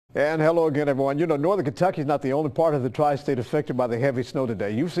And hello again, everyone. You know, Northern Kentucky is not the only part of the tri-state affected by the heavy snow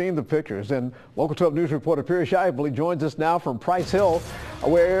today. You've seen the pictures. And Local 12 News reporter Perry Shively joins us now from Price Hill,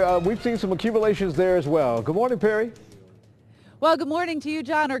 where we've seen some accumulations there as well. Good morning, Perry. Well, good morning to you,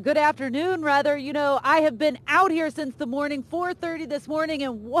 John, or good afternoon, rather. You know, I have been out here since the morning, 4:30 this morning,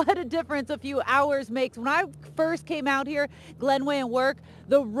 and what a difference a few hours makes. When I first came out here, Glenway and work,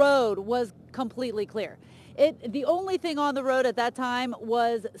 the road was completely clear. The only thing on the road at that time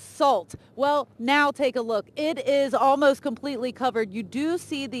was salt. Well, now take a look. It is almost completely covered. You do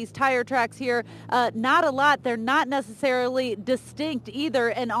see these tire tracks here. Not a lot. They're not necessarily distinct either.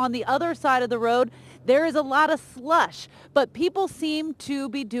 And on the other side of the road, there is a lot of slush, but people seem to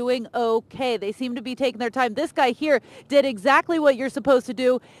be doing okay. They seem to be taking their time. This guy here did exactly what you're supposed to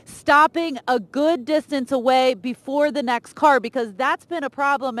do, stopping a good distance away before the next car, because that's been a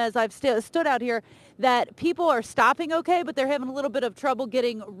problem as I've stood out here, that people are stopping okay, but they're having a little bit of trouble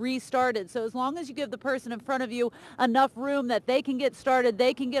getting restarted. So as long as you give the person in front of you enough room that they can get started,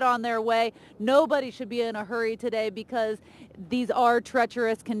 they can get on their way, nobody should be in a hurry today because these are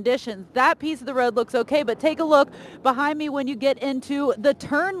treacherous conditions. That piece of the road looks okay, but take a look behind me when you get into the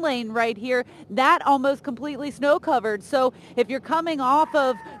turn lane right here. That almost completely snow covered. So if you're coming off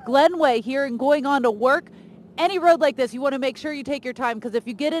of Glenway here and going on to work, any road like this, you want to make sure you take your time, because if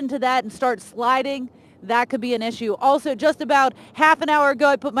you get into that and start sliding, that could be an issue. Also, just about half an hour ago,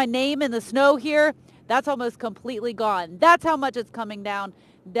 I put my name in the snow here. That's almost completely gone. That's how much it's coming down.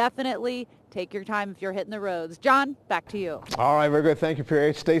 Definitely take your time if you're hitting the roads. John, back to you. All right, very good. Thank you,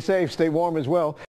 Perry. Stay safe. Stay warm as well.